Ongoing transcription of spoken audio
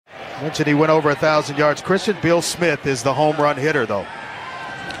Mentioned he went over 1,000 yards. Christian Bill Smith is the home run hitter, though.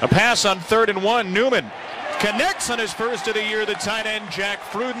 A pass on 3rd and 1. Newman connects on his first of the year. The tight end Jack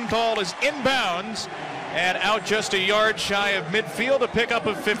Freudenthal is inbounds and out just a yard shy of midfield, a pickup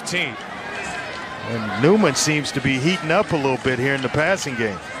of 15. And Newman seems to be heating up a little bit here in the passing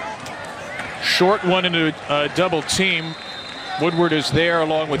game. Short one into a double team. Woodward is there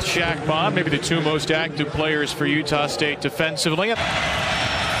along with Shaq Bond, maybe the two most active players for Utah State defensively. Newman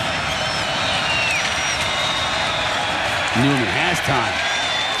has time.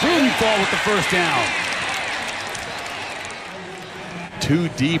 Freudenthal with the first down. Too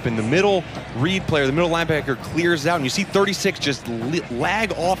deep in the middle. Reed player, the middle linebacker, clears out, and you see 36 just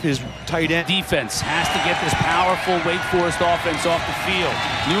lag off his tight end. Defense has to get this powerful Wake Forest offense off the field.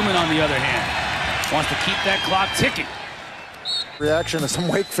 Newman, on the other hand, wants to keep that clock ticking. Reaction of some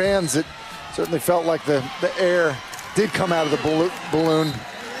Wake fans, it certainly felt like the air did come out of the balloon.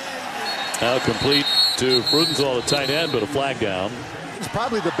 Now complete to Freudenthal, the tight end, but a flag down. He's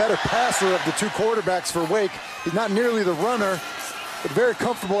probably the better passer of the two quarterbacks for Wake. He's not nearly the runner, but very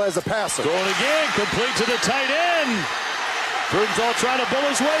comfortable as a passer. Going again, complete to the tight end. Freudenthal trying to bull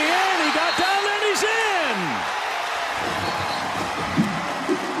his way in. He got down and he's in.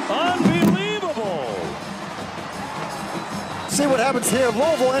 Unbelievable. See what happens here.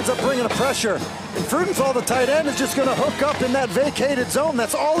 Louisville ends up bringing a pressure. And Freudenthal, the tight end, is just going to hook up in that vacated zone.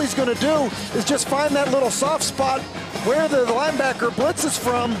 That's all he's going to do is just find that little soft spot where the linebacker blitzes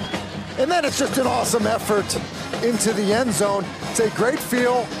from. And then it's just an awesome effort into the end zone. It's a great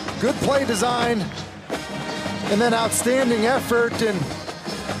feel, good play design, and then outstanding effort. And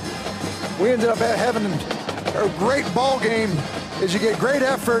we ended up having a great ball game as you get great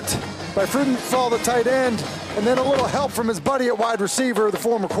effort by Freudenthal, the tight end, and then a little help from his buddy at wide receiver, the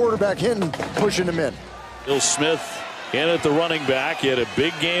former quarterback Hinton, pushing him in. Bill Smith in at the running back. He had a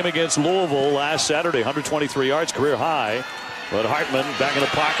big game against Louisville last Saturday, 123 yards, career high. But Hartman back in the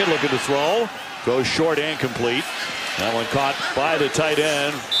pocket, looking to throw. Goes short and complete. That one caught by the tight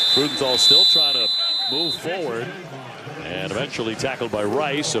end. Freudenthal still trying to move forward. And eventually tackled by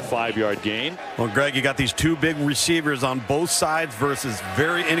Rice, a 5-yard gain. Well, Greg, you got these two big receivers on both sides versus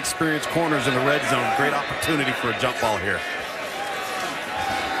very inexperienced corners in the red zone. Great opportunity for a jump ball here.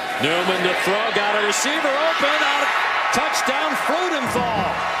 Newman to throw, got a receiver open. Touchdown,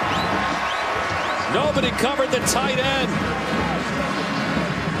 Freudenthal. Nobody covered the tight end.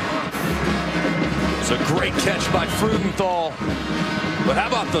 It's a great catch by Freudenthal. But how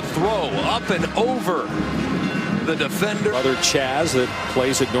about the throw up and over the defender? Brother Chaz that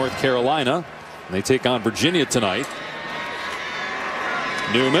plays at North Carolina. And they take on Virginia tonight.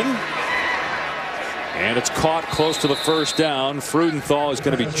 Newman. And it's caught close to the first down. Freudenthal is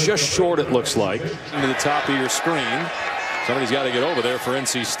going to be just short, it looks like. Into the top of your screen. Somebody's got to get over there for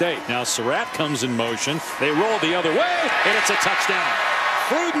NC State. Now Surratt comes in motion. They roll the other way, and it's a touchdown.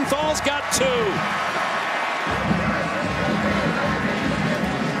 Freudenthal's got 2.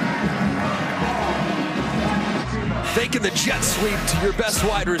 Faking the jet sweep to your best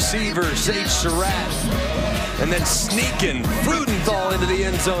wide receiver, Sage Surratt. And then sneaking Freudenthal into the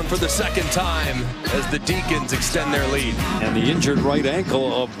end zone for the second time as the Deacons extend their lead. And the injured right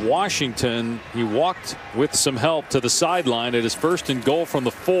ankle of Washington, he walked with some help to the sideline. It is 1st and goal from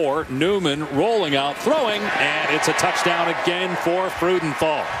the 4. Newman rolling out, throwing, and it's a touchdown again for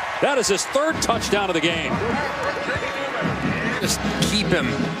Freudenthal. That is his 3rd touchdown of the game. Just keep him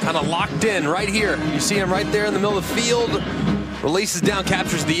kind of locked in right here. You see him right there in the middle of the field. Releases down,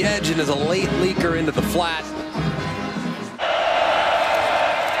 captures the edge, and is a late leaker into the flat.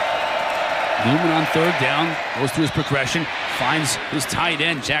 Newman on 3rd down, goes through his progression, finds his tight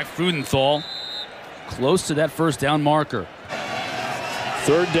end, Jack Freudenthal, close to that first down marker.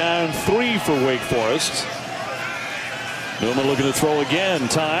 3rd down, 3 for Wake Forest. Newman looking to throw again.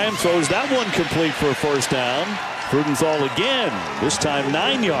 Time, throws that one complete for a first down. Freudenthal again, this time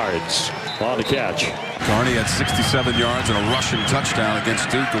 9 yards on the catch. Carney had 67 yards and a rushing touchdown against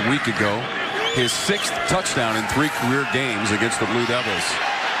Duke a week ago. His 6th touchdown in 3 career games against the Blue Devils.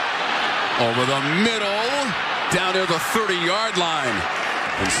 Over the middle, down to the 30-yard line,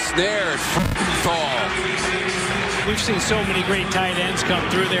 and snared Freudenthal. We've seen so many great tight ends come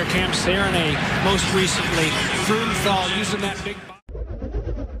through their camps there, and most recently Freudenthal using that big